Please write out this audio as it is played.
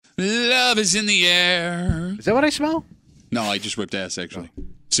love is in the air. Is that what I smell? No, I just ripped ass, actually.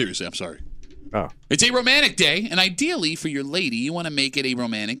 Seriously, I'm sorry. Oh. It's a romantic day, and ideally for your lady, you want to make it a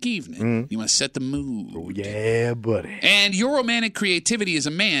romantic evening. You want to set the mood. Oh, yeah, buddy. And your romantic creativity as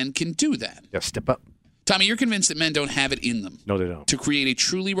a man can do that. Yeah, step up. Tommy, you're convinced that men don't have it in them. No, they don't. To create a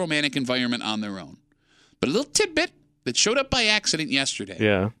truly romantic environment on their own. But a little tidbit that showed up by accident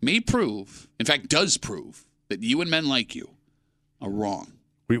yesterday may prove, in fact, does prove, that you and men like you are wrong.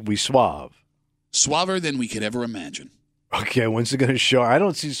 We suave. Suaver than we could ever imagine. Okay, when's it going to show? I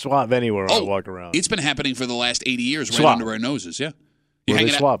don't see suave anywhere when I walk around. It's been happening for the last 80 years Suave. right under our noses, yeah. Where are they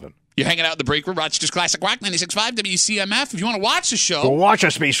suaving? You're hanging out in the break room, Rochester's Classic Rock 96.5 WCMF. If you want to watch the show, go watch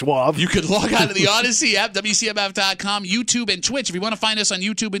us be suave. You can log on to the Odyssey app, WCMF.com, YouTube, and Twitch. If you want to find us on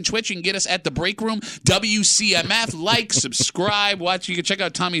YouTube and Twitch, you can get us at the break room, WCMF. Like, subscribe, watch. You can check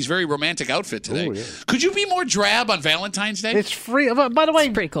out Tommy's very romantic outfit today. Ooh, yeah. Could you be more drab on Valentine's Day? It's free. By the way,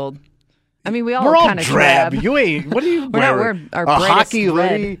 it's pretty cold. I mean, we're all kind of drab. You ain't. What are you wearing? Our a hockey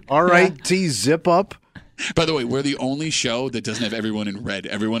red. hoodie, R.I.T. zip up. By the way, we're the only show that doesn't have everyone in red.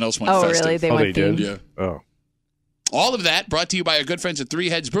 Everyone else went festive. Oh, really? They went did? Yeah. Oh. All of that brought to you by our good friends at Three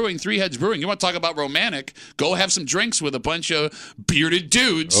Heads Brewing. Three Heads Brewing. You want to talk about romantic? Go have some drinks with a bunch of bearded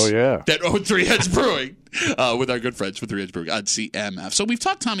dudes that own Three Heads Brewing with our good friends from Three Heads Brewing on CMF. So we've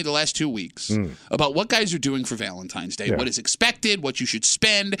talked, Tommy, the last 2 weeks about what guys are doing for Valentine's Day, what is expected, what you should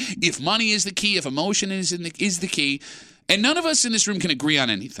spend, if money is the key, if emotion is the key. And none of us in this room can agree on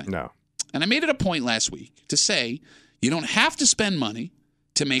anything. No. And I made it a point last week to say you don't have to spend money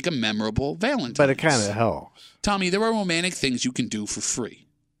to make a memorable Valentine's. But it kind of helps. Tommy, there are romantic things you can do for free.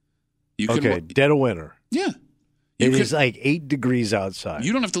 Dead of winter. Yeah. It is like 8 degrees outside.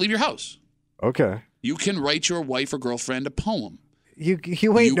 You don't have to leave your house. Okay. You can write your wife or girlfriend a poem.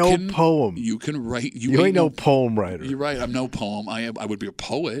 You ain't no poem. You can write. You ain't no poem writer. You're right. I'm no poem. I would be a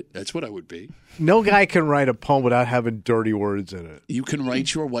poet. That's what I would be. No guy can write a poem without having dirty words in it. You can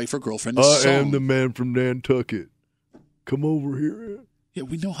write your wife or girlfriend a song. I am the man from Nantucket. Come over here. Yeah,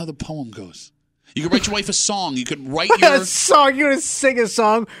 we know how the poem goes. You can write your wife a song. You can write your... a song? You're going to sing a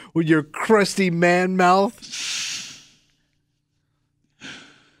song with your crusty man mouth?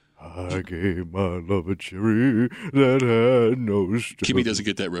 I gave my love a cherry that had no strength. Kimmy doesn't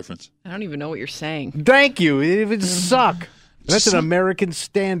get that reference. I don't even know what you're saying. Thank you. It would suck. That's an American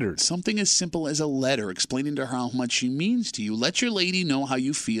standard. Something as simple as a letter explaining to her how much she means to you. Let your lady know how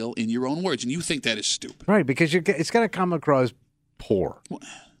you feel in your own words. And you think that is stupid. Right, because it's going to come across poor. Well,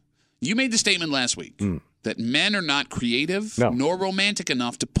 you made the statement last week that men are not creative nor romantic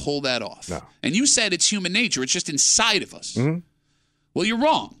enough to pull that off. No. And you said it's human nature. It's just inside of us. Mm-hmm. Well, you're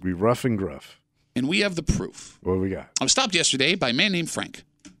wrong. We rough and gruff. And we have the proof. What do we got? I was stopped yesterday by a man named Frank.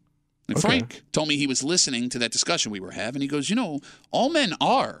 And Frank told me he was listening to that discussion we were having. He goes, all men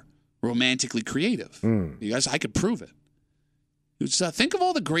are romantically creative. You guys, I could prove it. He goes, think of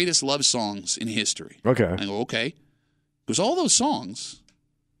all the greatest love songs in history. Okay. I go, okay. He goes, all those songs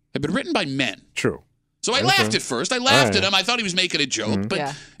have been written by men. True. So I laughed at first. I laughed at him. I thought he was making a joke.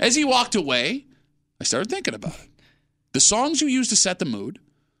 But as he walked away, I started thinking about it. The songs you use to set the mood,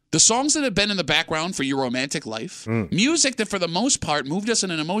 the songs that have been in the background for your romantic life, music that for the most part moved us in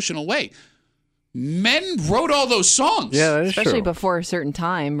an emotional way. Men wrote all those songs. Yeah, that is Especially true. before a certain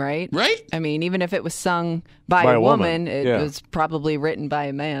time, right? Right? I mean, even if it was sung by a woman, it was probably written by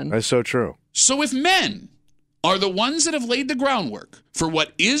a man. That's so true. So if men are the ones that have laid the groundwork for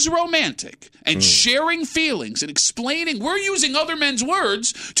what is romantic and sharing feelings and explaining, we're using other men's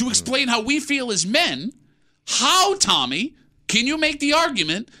words to explain how we feel as men, how, Tommy, can you make the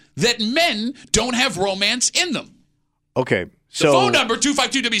argument that men don't have romance in them? Okay, so the phone number,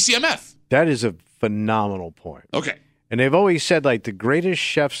 252-WCMF. That is a phenomenal point. Okay. And they've always said, like, the greatest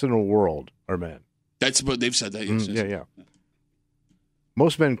chefs in the world are men. That's what they've said. That. Yes, yes. Yeah.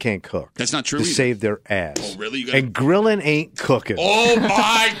 Most men can't cook. That's not true to either. save their ass. Oh, really? And grilling ain't cooking. Oh,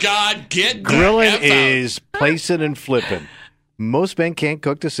 my God. Get Grilling the F is out. placing and flipping. Most men can't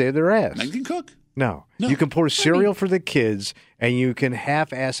cook to save their ass. Men can cook. No. You can pour cereal for the kids, and you can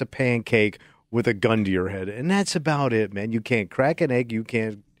half-ass a pancake with a gun to your head, and that's about it, man. You can't crack an egg. You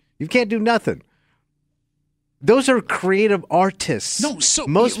can't do nothing. Those are creative artists. No, so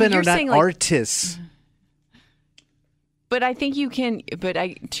most men are not saying, artists. But I think you can. But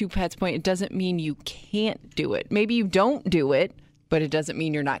to Pat's point, it doesn't mean you can't do it. Maybe you don't do it, but it doesn't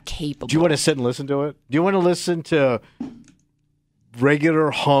mean you're not capable. Do you want to sit and listen to it? Do you want to listen to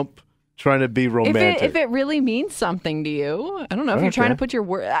regular hump trying to be romantic? If it really means something to you, I don't know. If you're trying to put your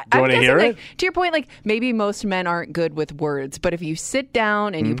word, do you want to hear it? To your point, like maybe most men aren't good with words, but if you sit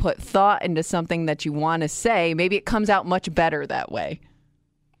down and you put thought into something that you want to say, maybe it comes out much better that way.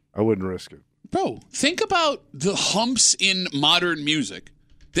 I wouldn't risk it. Bro, think about the humps in modern music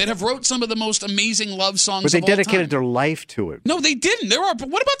that have wrote some of the most amazing love songs But they of all time. dedicated their life to it. No, they didn't. But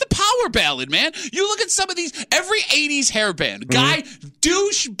what about the power ballad, man? You look at some of these, every 80s hair band, guy,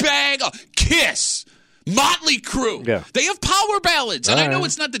 douchebag, Kiss, Motley Crue. Yeah. They have power ballads. And I know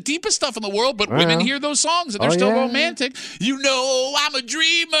it's not the deepest stuff in the world, but women hear those songs and they're still romantic. You know I'm a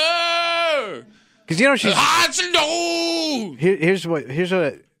dreamer. Because you know she's. Here's what.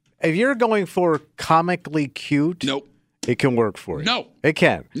 If you're going for comically cute, nope, it can work for you. No, it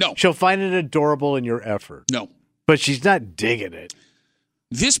can. No, she'll find it adorable in your effort. No, but she's not digging it.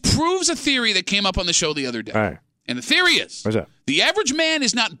 This proves a theory that came up on the show the other day. All right. And the theory is, what's that? The average man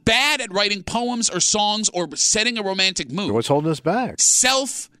is not bad at writing poems or songs or setting a romantic mood. What's holding us back?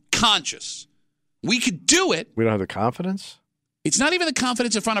 Self-conscious. We could do it. We don't have the confidence? It's not even the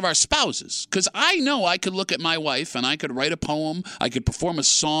confidence in front of our spouses. Because I know I could look at my wife and I could write a poem, I could perform a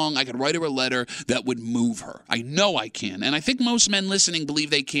song, I could write her a letter that would move her. I know I can. And I think most men listening believe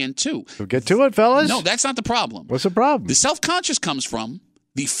they can too. So get to it, fellas. No, that's not the problem. What's the problem? The self-conscious comes from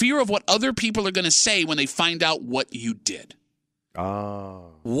the fear of what other people are going to say when they find out what you did.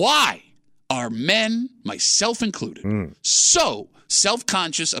 Oh. Why are men, myself included, so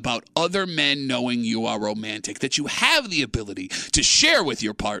self-conscious about other men knowing you are romantic that you have the ability to share with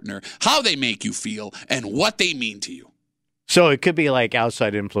your partner how they make you feel and what they mean to you? So it could be like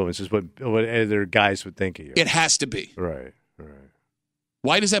outside influences, what other guys would think of you. It has to be. Right.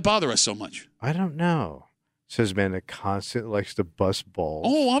 Why does that bother us so much? I don't know. Says man that constantly likes to bust balls.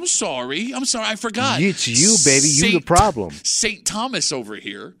 Oh, I'm sorry. I forgot. It's you, baby. You the problem. St. Thomas over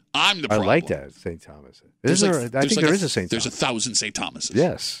here. I'm the problem. I like that, St. Thomas. I think there is a St. Thomas. There's 1,000 St. Thomases.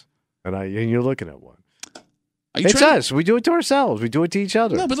 Yes. And you're looking at one. It's us. We do it to ourselves. We do it to each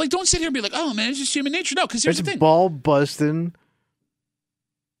other. No, but don't sit here and be like, oh, man, it's just human nature. No, because here's the thing. It's ball busting,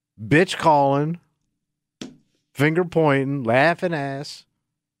 bitch calling, finger pointing, laughing ass.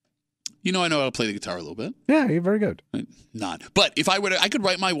 I know how to play the guitar a little bit. Yeah, you're very good. Not. But if I could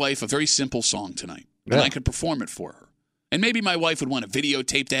write my wife a very simple song tonight, and I could perform it for her. And maybe my wife would want to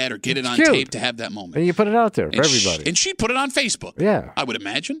videotape that or get it on tape to have that moment. And you put it out there for everybody. And she'd put it on Facebook. Yeah. I would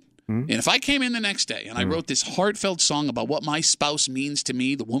imagine. Mm-hmm. And if I came in the next day and I wrote this heartfelt song about what my spouse means to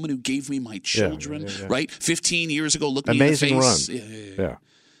me, the woman who gave me my children, right? 15 years ago, looked me in the face. Amazing run. Yeah.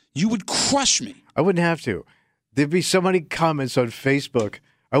 You would crush me. I wouldn't have to. There'd be so many comments on Facebook.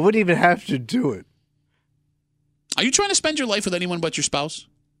 I wouldn't even have to do it. Are you trying to spend your life with anyone but your spouse?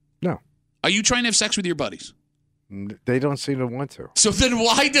 No. Are you trying to have sex with your buddies? They don't seem to want to. So then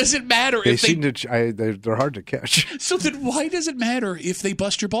why does it matter if they're hard to catch. So then why does it matter if they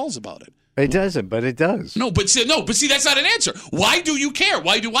bust your balls about it? It doesn't, but it does. No, but see, that's not an answer. Why do you care?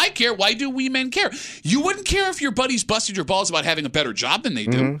 Why do I care? Why do we men care? You wouldn't care if your buddies busted your balls about having a better job than they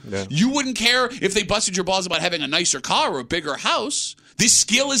do. Mm-hmm, yeah. You wouldn't care if they busted your balls about having a nicer car or a bigger house. This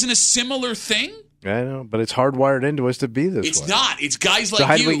skill isn't a similar thing? I know, but it's hardwired into us to be this way. It's not. It's guys like you. So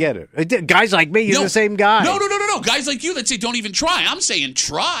how do we get it? Guys like me, you're the same guy. No. Guys like you that say don't even try. I'm saying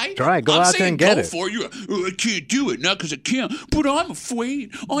try. Go out there and get it. For you. I can't do it, not because I can't, but I'm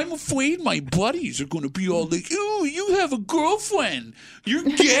afraid. I'm afraid my buddies are going to be all like, "Ooh, you have a girlfriend. You're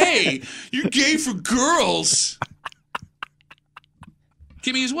gay. You're gay for girls."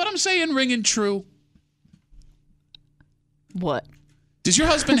 Kimmy, is what I'm saying ringing true? What? Does your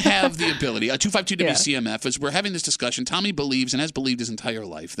husband have the ability, 252-WCMF, as we're having this discussion, Tommy believes and has believed his entire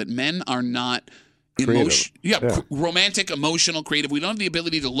life that men are not romantic, emotional, creative. We don't have the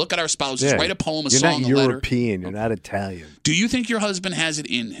ability to look at our spouses, write a poem, a song, a letter. You're not European. You're not Italian. Do you think your husband has it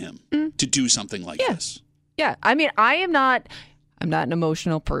in him to do something like this? Yeah. I mean, I'm not an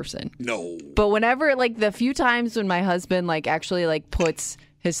emotional person. No. But whenever, the few times when my husband, actually, puts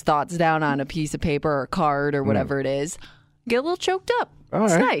his thoughts down on a piece of paper or a card or whatever it is, get a little choked up.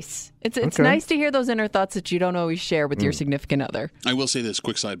 It's nice. It's nice to hear those inner thoughts that you don't always share with your significant other. I will say this,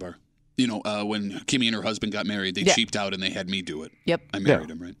 quick sidebar. When Kimmy and her husband got married, they cheaped out and they had me do it. Yep. I married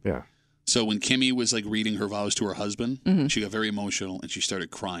him, right? Yeah. So when Kimmy was reading her vows to her husband, she got very emotional and she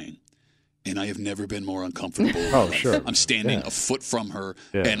started crying. And I have never been more uncomfortable. Oh, sure. I'm standing a foot from her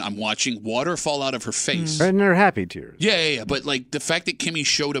and I'm watching water fall out of her face. And they're happy tears. Yeah. But the fact that Kimmy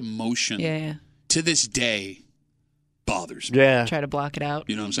showed emotion to this day bothers me. Yeah. Try to block it out.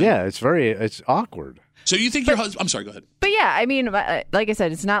 You know what I'm saying? Yeah, it's awkward. So you think your husband... I'm sorry, go ahead. But yeah, I mean, like I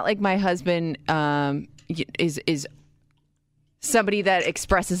said, it's not like my husband is somebody that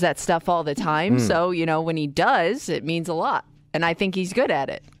expresses that stuff all the time. So, when he does, it means a lot. And I think he's good at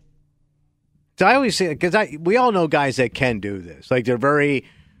it. So I always say, because we all know guys that can do this. They're very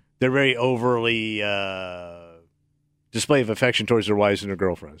overly display of affection towards their wives and their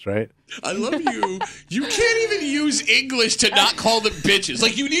girlfriends, right? I love you. You can't even use English to not call them bitches.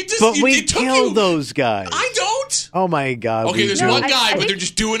 Like, you need to... But we kill those guys. I don't. Oh, my God. Okay, there's one guy, but they're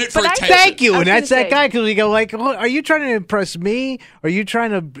just doing it for attention. Thank you. And that's that guy, because we go like, oh, are you trying to impress me? Are you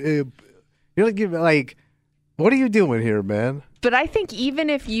trying to... like, what are you doing here, man? But I think even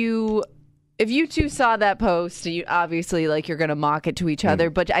if you two saw that post, you obviously, like, you're going to mock it to each other,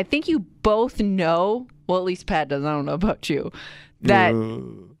 but I think you both know, well, at least Pat does, I don't know about you, that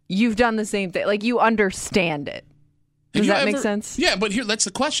you've done the same thing. Like, you understand it. Does that make sense? Yeah, but here, that's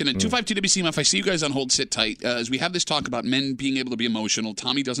the question. At 252-WCMF, I see you guys on hold, sit tight. As we have this talk about men being able to be emotional,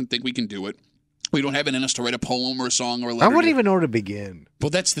 Tommy doesn't think we can do it. We don't have it in us to write a poem or a song or a letter. I wouldn't even know where to begin. Well,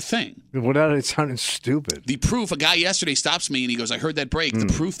 that's the thing. Without it sounding stupid. The proof, a guy yesterday stops me and he goes, I heard that break. The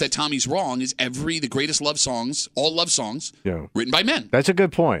proof that Tommy's wrong is the greatest love songs, all love songs, written by men. That's a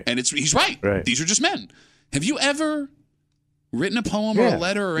good point. And he's right. These are just men. Have you ever written a poem or a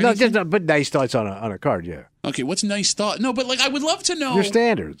letter or anything? No, but nice thoughts on a card, yeah. Okay, what's nice thought? No, but like I would love to know. Your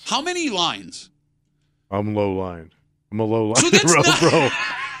standards. How many lines? I'm low line. I'm a low line bro.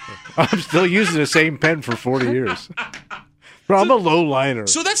 I'm still using the same pen for 40 years. Bro, I'm a low liner.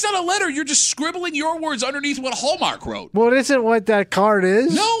 So that's not a letter. You're just scribbling your words underneath what Hallmark wrote. Well, isn't what that card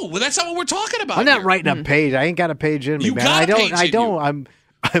is? No, well, that's not what we're talking about. I'm not writing a page. I ain't got a page in me, you man. Got a page in you. I'm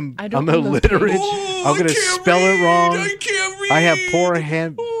illiterate. I'm going to spell it wrong. I can't read. I have poor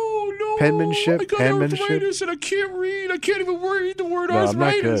penmanship. I got arthritis and I can't read. I can't even read the word arthritis. I'm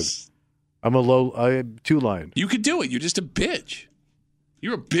not good. I'm a low 2 line. You could do it. You're just a bitch.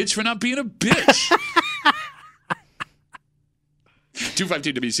 You're a bitch for not being a bitch.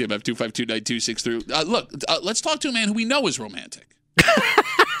 252-WCMF, 252-9263. Look, let's talk to a man who we know is romantic.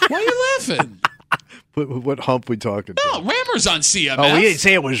 Why are you laughing? What hump we talking to? No, Rammer's on CMF. Oh, we didn't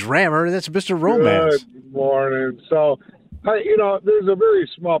say it was Rammer. That's Mr. Romance. Good morning. So, there's a very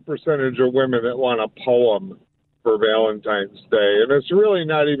small percentage of women that want a poem for Valentine's Day. And it's really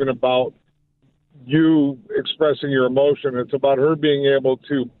not even about you expressing your emotion. It's about her being able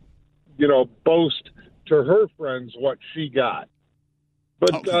to, boast to her friends what she got.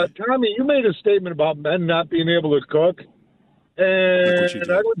 But, Tommy, you made a statement about men not being able to cook.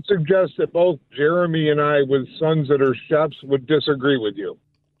 And I would suggest that both Jeremy and I, with sons that are chefs, would disagree with you.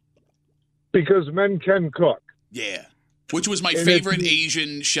 Because men can cook. Yeah. Which was my favorite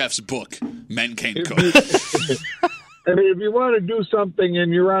Asian chef's book, Men Can Cook. I mean, if you want to do something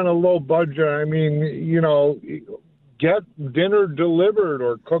and you're on a low budget, get dinner delivered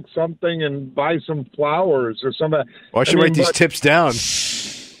or cook something and buy some flowers or something. Why should write these tips down?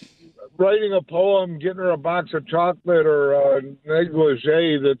 Writing a poem, getting her a box of chocolate or a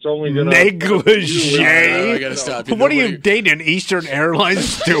negligee that's only going to... Negligee? I got to stop you. What are you dating, an Eastern Airlines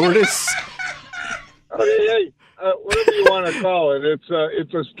stewardess? Hey, whatever you want to call it. It's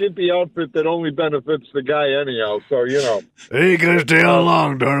a skimpy outfit that only benefits the guy anyhow, so, Hey, you got to stay on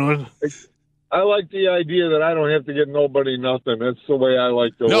long, darling. I like the idea that I don't have to get nobody nothing. That's the way I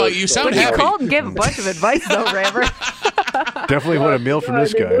like to No, live. you sound You happy. called and gave a bunch of advice, though, Rammer. Definitely want a meal from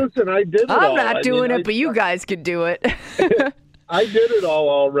this guy. Listen, I did it all. I'm not doing it, but you guys can do it. I did it all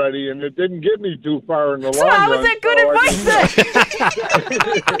already, and it didn't get me too far in the long So run. how was that good advice then?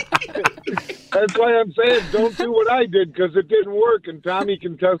 That's why I'm saying don't do what I did, because it didn't work, and Tommy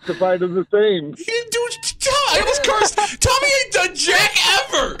can testify to the same. He didn't do it. I almost cursed. Tommy ain't done jack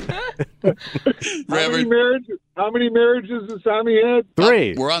ever. How many marriages has Tommy had?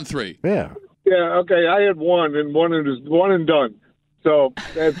 3. We're on 3. Yeah. Yeah, okay, I had one and done. So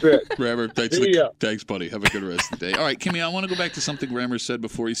that's it. Rammer, thanks, buddy. Have a good rest of the day. All right, Kimmy, I want to go back to something Rammer said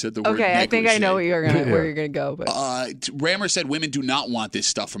before he said the word Okay, I think I know where you're gonna go. But Rammer said women do not want this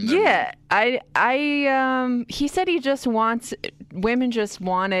stuff from them. Yeah, he said women just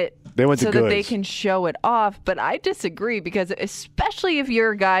want it so that they can show it off. But I disagree, because especially if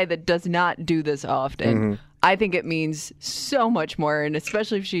you're a guy that does not do this often, I think it means so much more, and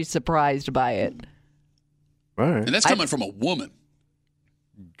especially if she's surprised by it. All right. And that's coming from a woman.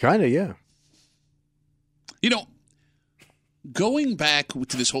 Kind of, yeah. Going back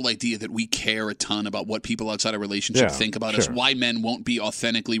to this whole idea that we care a ton about what people outside a relationship think about us, why men won't be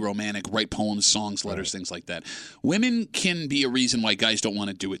authentically romantic, write poems, songs, letters, things like that. Women can be a reason why guys don't want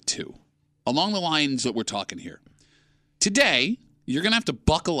to do it too. Along the lines that we're talking here. Today, you're going to have to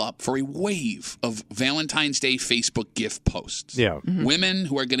buckle up for a wave of Valentine's Day Facebook gift posts. Yeah. Women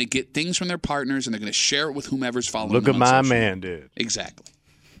who are going to get things from their partners and they're going to share it with whomever's following them. Look at my man, dude. Exactly.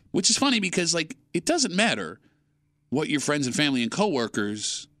 Which is funny because, it doesn't matter what your friends and family and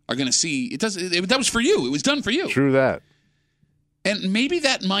coworkers are going to see. That was for you. It was done for you. True that. And maybe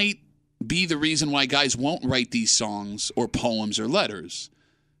that might be the reason why guys won't write these songs or poems or letters.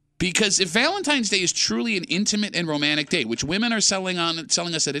 Because if Valentine's Day is truly an intimate and romantic day, which women are selling us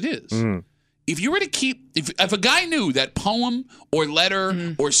that it is, if you were to if a guy knew that poem or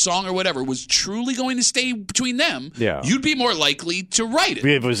letter or song or whatever was truly going to stay between them, you'd be more likely to write it.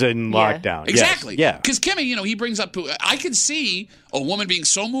 If it was in lockdown. Exactly. Yes. Yeah. Because Kimmy, he brings up, I can see a woman being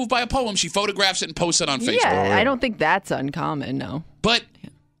so moved by a poem, she photographs it and posts it on Facebook. Yeah, I don't think that's uncommon, no. But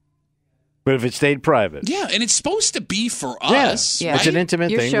if it stayed private. Yeah, and it's supposed to be for us. Yeah. Right? It's an intimate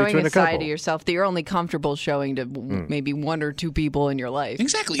thing between a couple. You're showing a side of yourself that you're only comfortable showing to maybe one or two people in your life.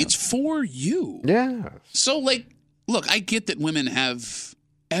 Exactly. It's for you. Yeah. So, look, I get that women have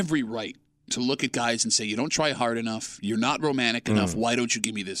every right to look at guys and say, you don't try hard enough, you're not romantic enough, why don't you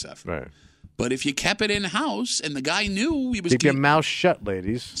give me this effort? Right. But if you kept it in-house and the guy knew he was... Keep your mouth shut,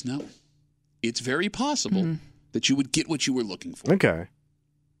 ladies. No. It's very possible that you would get what you were looking for. Okay.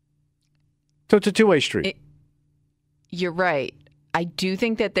 So it's a two-way street. You're right. I do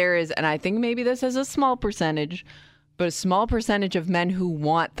think that there is, and I think maybe this is a small percentage, but a small percentage of men who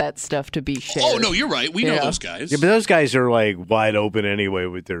want that stuff to be shared. Oh, no, you're right. We know those guys. Yeah, but those guys are wide open anyway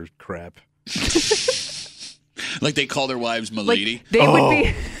with their crap. They call their wives "m'lady." They would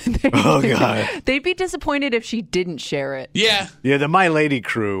be. Oh, God. They'd be disappointed if she didn't share it. Yeah. Yeah, the My Lady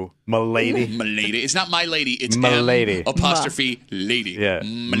crew. M'lady. M'lady. It's not my lady. It's M'lady. Apostrophe lady. Yeah.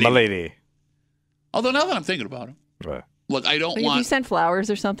 M'lady. Although now that I'm thinking about it, right. Look, I don't want. If you sent flowers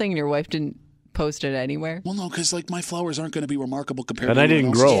or something and your wife didn't post it anywhere. Well, no, because my flowers aren't going to be remarkable compared and to I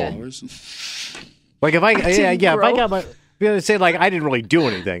didn't grow. Flowers. If I got my. Say I didn't really do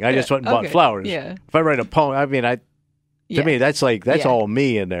anything. I just went and bought flowers. Yeah. If I write a poem, to me that's all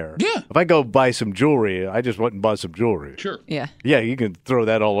me in there. Yeah. If I go buy some jewelry, I just went and bought some jewelry. Sure. Yeah. Yeah, you can throw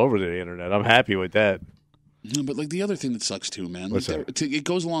that all over the internet. I'm happy with that. No, but the other thing that sucks too, man. What's that? It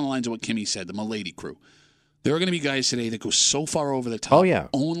goes along the lines of what Kimmy said, the m'lady crew. There are going to be guys today that go so far over the top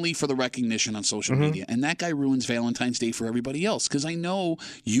only for the recognition on social media. And that guy ruins Valentine's Day for everybody else. Because I know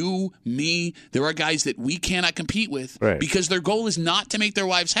you, me, there are guys that we cannot compete with because their goal is not to make their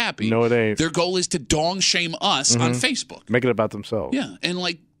wives happy. No, it ain't. Their goal is to dong shame us on Facebook. Make it about themselves. Yeah. And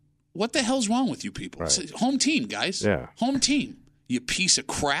what the hell's wrong with you people? Right. Home team, guys. Yeah. Home team. You piece of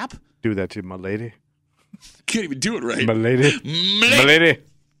crap. Do that to my lady. Can't even do it right. My lady. My lady.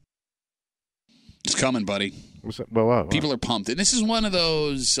 It's coming, buddy. Wow. People are pumped. And this is one of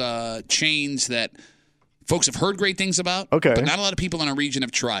those chains that folks have heard great things about, but not a lot of people in our region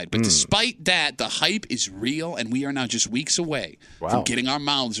have tried. But despite that, the hype is real, and we are now just weeks away from getting our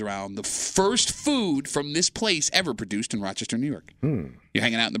mouths around the first food from this place ever produced in Rochester, New York. You're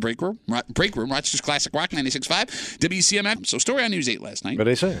hanging out in the break room, Rochester's Classic Rock 96.5, WCMF. So story on News 8 last night. What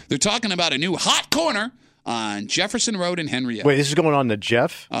did they say? They're talking about a new hot corner on Jefferson Road in Henrietta. Wait, this is going on to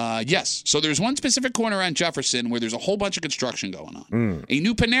Jeff? Yes. So there's one specific corner on Jefferson where there's a whole bunch of construction going on. A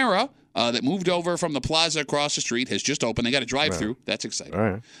new Panera that moved over from the plaza across the street has just opened. They got a drive-through. That's exciting. All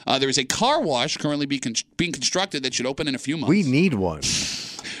right. There is a car wash currently being constructed that should open in a few months. We need one.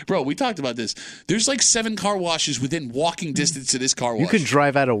 Bro, we talked about this. There's 7 car washes within walking distance to this car wash. You can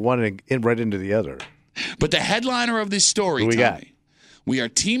drive out of one and right into the other. But the headliner of this story, Tommy, we are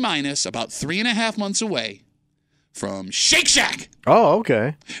T-minus about 3.5 months away from Shake Shack. Oh,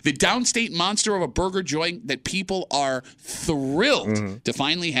 okay. The downstate monster of a burger joint that people are thrilled to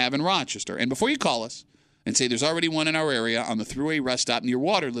finally have in Rochester. And before you call us and say there's already one in our area on the Thruway rest stop near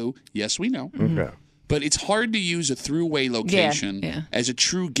Waterloo, yes, we know. Okay. But it's hard to use a Thruway location as a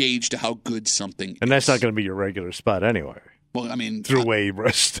true gauge to how good something is. And that's not going to be your regular spot anyway. Well, I mean... Thruway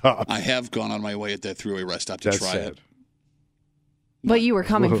rest stop. I have gone on my way at that Thruway rest stop to try it. But you were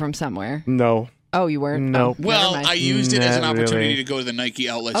coming from somewhere. No. Oh, you weren't? No. Oh, well, I used it as an opportunity to go to the Nike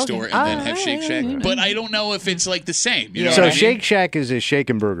outlet store and then have Shake Shack. But I don't know if it's the same. You know so what I mean? Shake Shack is a shake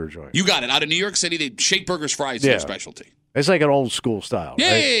and burger joint. You got it. Out of New York City, they shake burgers, fries, their specialty. It's like an old school style.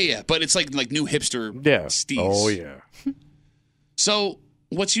 Yeah, right? yeah. But it's like new hipster steez. Oh, yeah. So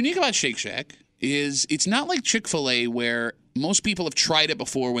what's unique about Shake Shack is it's not like Chick-fil-A where most people have tried it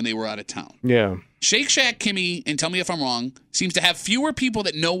before when they were out of town. Yeah. Shake Shack, Kimmy, and tell me if I'm wrong, seems to have fewer people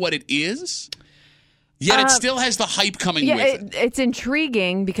that know what it is. Yet it still has the hype coming with it. It's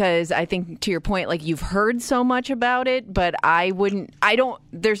intriguing because I think, to your point, you've heard so much about it, but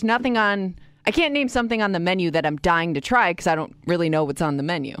there's nothing on, I can't name something on the menu that I'm dying to try because I don't really know what's on the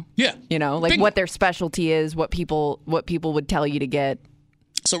menu. Yeah. What their specialty is, what people would tell you to get.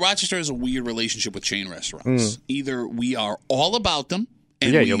 So Rochester has a weird relationship with chain restaurants. Either we are all about them.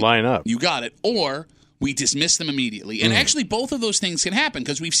 And you line up. You got it. Or we dismiss them immediately. And actually, both of those things can happen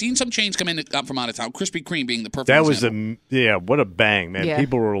because we've seen some chains come in from out of town. Krispy Kreme being the perfect example. What a bang, man. Yeah.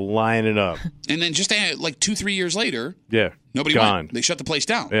 People were lining up. And then just like 2-3 years later, nobody gone. went. They shut the place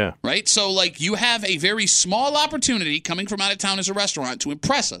down. Yeah. Right? So, like, you have a very small opportunity coming from out of town as a restaurant to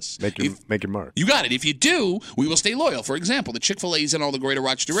impress us. Make your mark. You got it. If you do, we will stay loyal. For example, the Chick-fil-A's in all the greater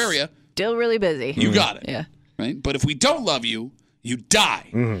Rochester area. Still really busy. You got it. Yeah. Right? But if we don't love you, you die,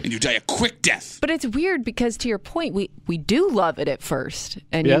 and you die a quick death. But it's weird because, to your point, we do love it at first,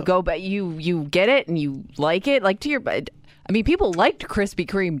 and you go, but you get it and you like it. Like I mean, people liked Krispy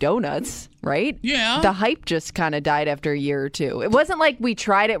Kreme donuts, right? Yeah. The hype just kind of died after a year or two. It wasn't like we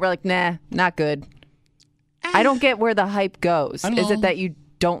tried it. We're like, nah, not good. I don't get where the hype goes. Is it that you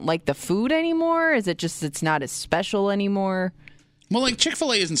don't like the food anymore? Is it just it's not as special anymore? Well, like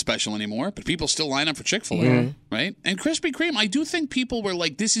Chick-fil-A isn't special anymore, but people still line up for Chick-fil-A, right? And Krispy Kreme, I do think people were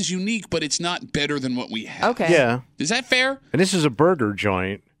like, this is unique, but it's not better than what we have. Okay. Yeah. Is that fair? And this is a burger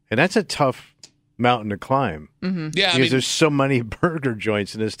joint, and that's a tough mountain to climb. Mm-hmm. Yeah, because there's so many burger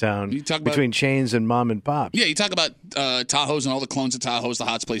joints in this town between chains and mom and pops. Yeah, you talk about Tahoe's and all the clones of Tahoe's, the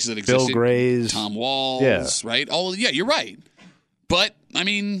Hots places that existed. Bill Gray's. Tom Wall's, right? You're right. But, I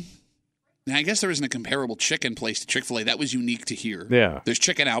mean... I guess there isn't a comparable chicken place to Chick-fil-A. That was unique to here. Yeah. There's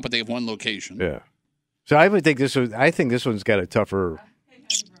Chicken Out, but they have one location. Yeah. So I think this one's got a tougher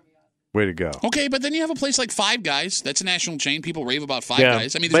way to go. Okay, but then you have a place like Five Guys. That's a national chain. People rave about Five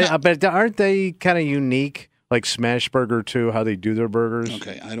Guys. I mean, but aren't they kind of unique? Like Smash Burger too, how they do their burgers.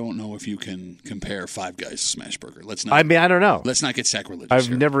 Okay, I don't know if you can compare Five Guys to Smash Burger. Let's not. I mean, I don't know. Let's not get sacrilegious. I've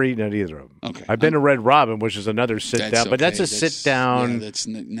here. never eaten at either of them. Okay, I've been to Red Robin, which is another sit down, but that's a sit down. Yeah, that's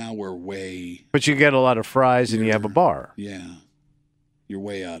now we're way. But you get a lot of fries and you have a bar. Yeah, you're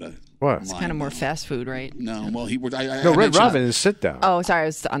way out of. What? It's kind of more fast food, right? No, well, Red Robin is sit down. Oh, sorry, I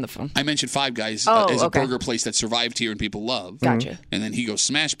was on the phone. I mentioned Five Guys as a burger place that survived here and people love. Gotcha. And then he goes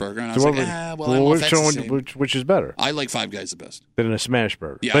Smash Burger, and I was like, I don't know if that's the same. Which is better? I like Five Guys the best. Than a Smash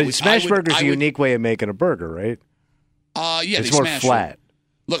Burger. Yeah, but Smash Burger is a unique way of making a burger, right? Yeah, it's more flat.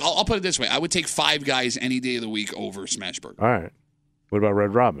 Look, I'll put it this way: I would take Five Guys any day of the week over Smash Burger. All right. What about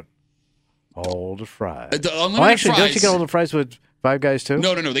Red Robin? All the fries. Unlimited fries. Don't you get all the fries with Five Guys too?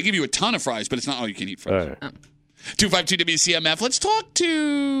 No. They give you a ton of fries, but it's not all you can eat fries. All right. 252 WCMF. Let's talk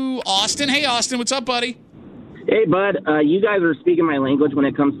to Austin. Hey, Austin, what's up, buddy? Hey, bud. You guys are speaking my language when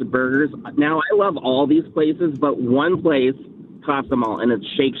it comes to burgers. Now, I love all these places, but one place tops them all, and it's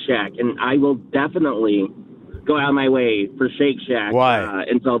Shake Shack. And I will definitely go out of my way for Shake Shack. Why?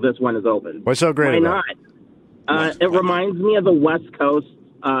 Until this one is open. What's so great about it? Why not? It reminds me of the West Coast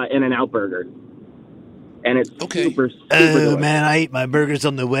In-N-Out burger. And it's super delicious. Man, I eat my burgers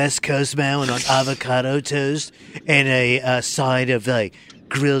on the West Coast, man, on avocado toast and a side of, like,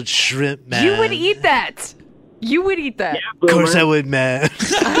 grilled shrimp, man. You would eat that. You would eat that. Yeah, of course I would, man.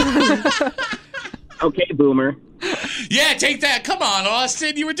 Okay, Boomer. Yeah, take that. Come on,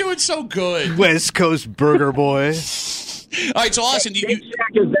 Austin. You were doing so good. West Coast burger boy. All right, so Austin, Shake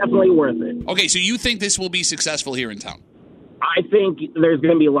Shack is definitely worth it. Okay, so you think this will be successful here in town? I think there's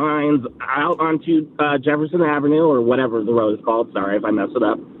going to be lines out onto Jefferson Avenue or whatever the road is called. Sorry if I messed it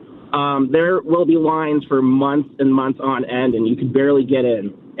up. There will be lines for months and months on end, and you can barely get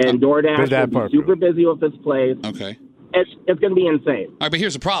in. And DoorDash will be super busy with this place. Okay. It's going to be insane. All right, but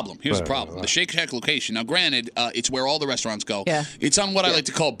here's the problem. The Shake Shack location. Now, granted, it's where all the restaurants go. Yeah. It's on what I like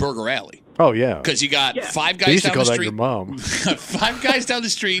to call Burger Alley. Oh, yeah. Because you got Five Guys down the street. That your mom. Five Guys down the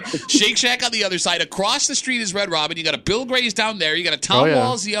street. Shake Shack on the other side. Across the street is Red Robin. You got a Bill Gray's down there. You got a Tom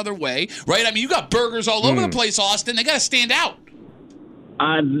Wall's the other way. Right? I mean, you got burgers all over the place, Austin. They got to stand out.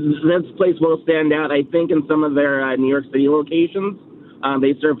 This place will stand out, I think, in some of their New York City locations.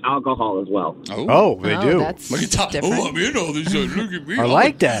 They serve alcohol as well. Oh, they do. That's look at Tom. different. Oh, I'm in all this. Look at me. I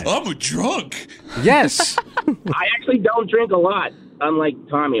like that. I'm a drunk. Yes. I actually don't drink a lot, unlike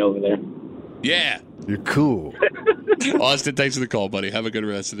Tommy over there. Yeah. You're cool. Austin, thanks for the call, buddy. Have a good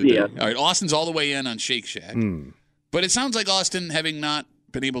rest of the day. All right, Austin's all the way in on Shake Shack. But it sounds like Austin, having not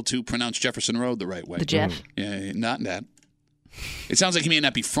been able to pronounce Jefferson Road the right way. The Jeff? Yeah, not that. It sounds like he may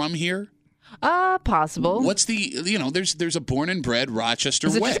not be from here. Possible. What's there's a born and bred Rochester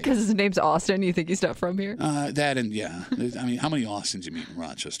Is it way. just because his name's Austin, you think he's not from here? That and yeah. I mean, how many Austins you meet in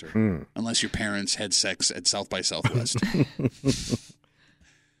Rochester? Unless your parents had sex at South by Southwest.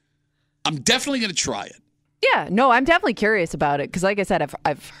 I'm definitely going to try it. Yeah, no, I'm definitely curious about it because, like I said,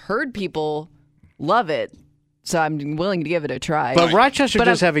 I've heard people love it, so I'm willing to give it a try. But Rochester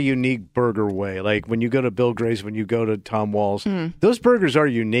does have a unique burger way. Like when you go to Bill Gray's, when you go to Tom Wall's, those burgers are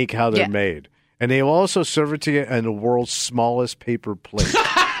unique how they're made. And they will also serve it to you in the world's smallest paper plate.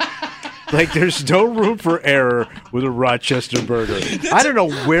 Like, there's no room for error with a Rochester burger. I don't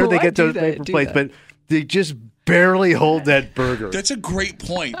know where they get those paper plates, but they just barely hold that burger. That's a great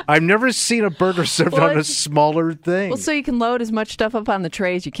point. I've never seen a burger served on a smaller thing. Well, so you can load as much stuff up on the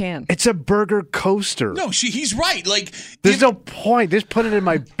tray as you can. It's a burger coaster. No, he's right. Like, there's no point. Just put it in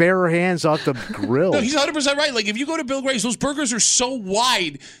my bare hands off the grill. No, he's 100% right. Like, if you go to Bill Gray's, those burgers are so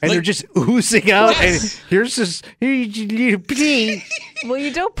wide. And they're just oozing out. Yes. And here's this. Well,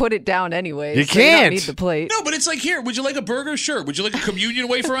 you don't put it down anyway. You can't. You don't need the plate. No, but it's like, here, would you like a burger? Sure. Would you like a communion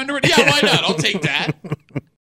wafer under it? Yeah, why not? I'll take that.